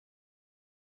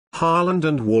Harland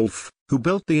and Wolff, who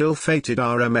built the ill-fated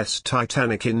RMS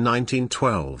Titanic in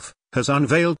 1912, has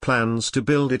unveiled plans to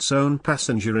build its own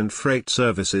passenger and freight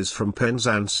services from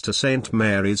Penzance to St.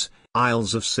 Mary's,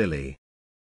 Isles of Scilly.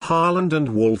 Harland and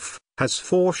Wolff has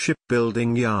 4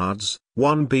 shipbuilding yards,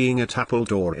 one being at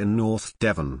Appledore in North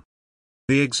Devon.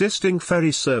 The existing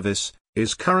ferry service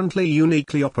is currently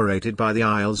uniquely operated by the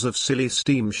Isles of Scilly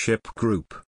Steamship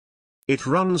Group. It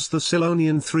runs the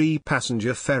Scillonian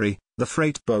 3-passenger ferry, the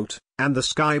freight boat, and the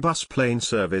Skybus plane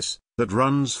service that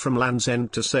runs from Land's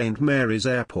End to St. Mary's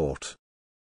Airport.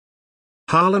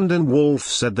 Harland and Wolff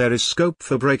said there is scope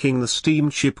for breaking the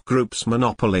steamship group's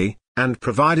monopoly and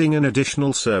providing an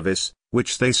additional service,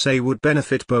 which they say would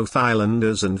benefit both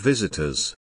islanders and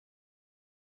visitors.